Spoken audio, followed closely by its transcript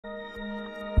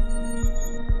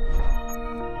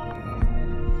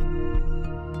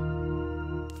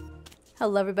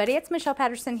Hello everybody, it's Michelle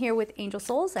Patterson here with Angel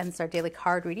Souls, and it's our daily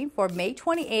card reading for May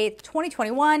 28th,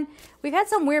 2021. We've had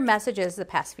some weird messages the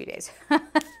past few days.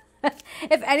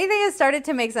 If anything has started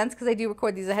to make sense, because I do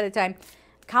record these ahead of time,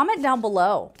 comment down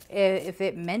below if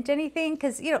it meant anything,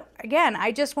 because, you know, again,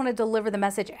 I just want to deliver the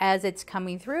message as it's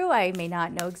coming through. I may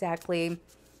not know exactly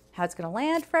how it's going to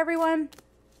land for everyone,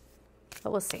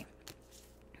 but we'll see.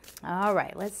 All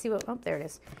right, let's see what, oh, there it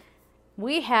is.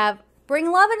 We have bring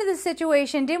love into the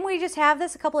situation. Didn't we just have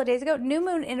this a couple of days ago? New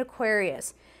moon in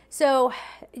Aquarius. So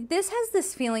this has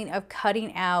this feeling of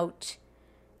cutting out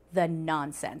the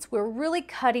nonsense. We're really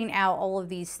cutting out all of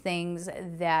these things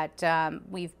that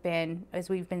we've been, as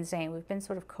we've been saying, we've been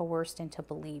sort of coerced into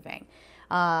believing.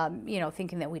 You know,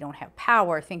 thinking that we don't have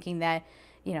power, thinking that,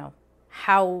 you know,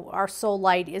 how our soul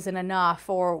light isn't enough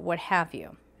or what have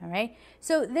you. All right.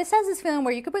 So this has this feeling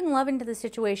where you could bring love into the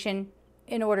situation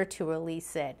in order to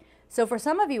release it. So for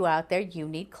some of you out there, you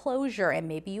need closure, and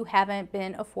maybe you haven't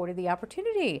been afforded the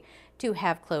opportunity to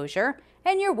have closure,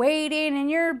 and you're waiting and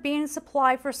you're being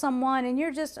supplied for someone, and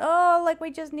you're just, oh, like,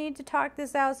 we just need to talk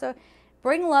this out. So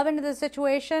bring love into the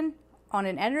situation on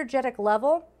an energetic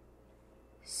level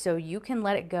so you can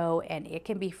let it go and it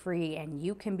can be free and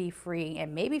you can be free.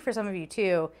 And maybe for some of you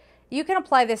too, you can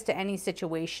apply this to any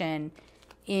situation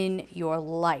in your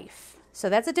life. So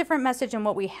that's a different message than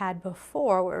what we had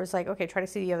before, where it was like, okay, try to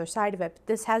see the other side of it. But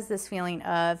this has this feeling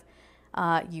of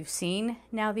you've seen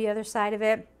now the other side of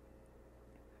it,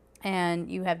 and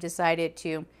you have decided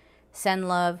to send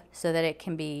love so that it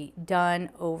can be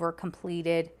done, over,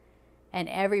 completed, and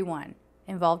everyone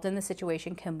involved in the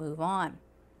situation can move on.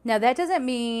 Now, that doesn't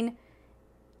mean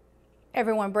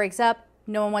everyone breaks up.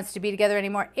 No one wants to be together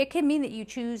anymore. It can mean that you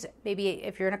choose, maybe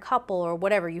if you're in a couple or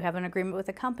whatever, you have an agreement with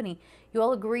a company, you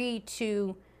all agree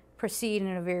to proceed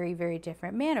in a very, very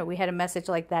different manner. We had a message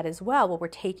like that as well, where we're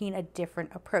taking a different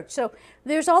approach. So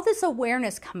there's all this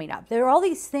awareness coming up. There are all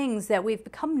these things that we've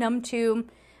become numb to.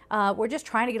 We're just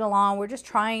trying to get along. We're just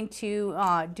trying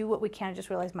to do what we can. I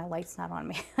just realized my light's not on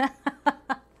me.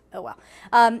 Oh, well.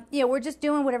 You know, we're just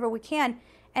doing whatever we can.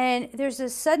 And there's a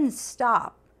sudden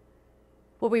stop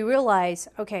where we realize,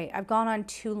 okay, I've gone on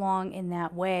too long in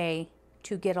that way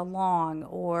to get along,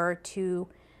 or to,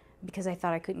 because I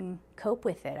thought I couldn't cope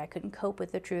with it. I couldn't cope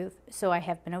with the truth, so I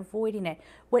have been avoiding it.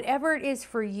 Whatever it is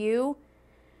for you,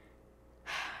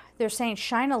 they're saying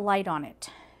shine a light on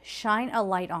it. Shine a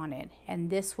light on it,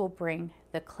 and this will bring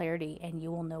the clarity, and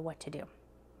you will know what to do.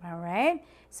 All right?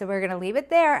 So we're going to leave it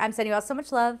there. I'm sending you all so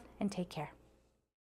much love, and take care.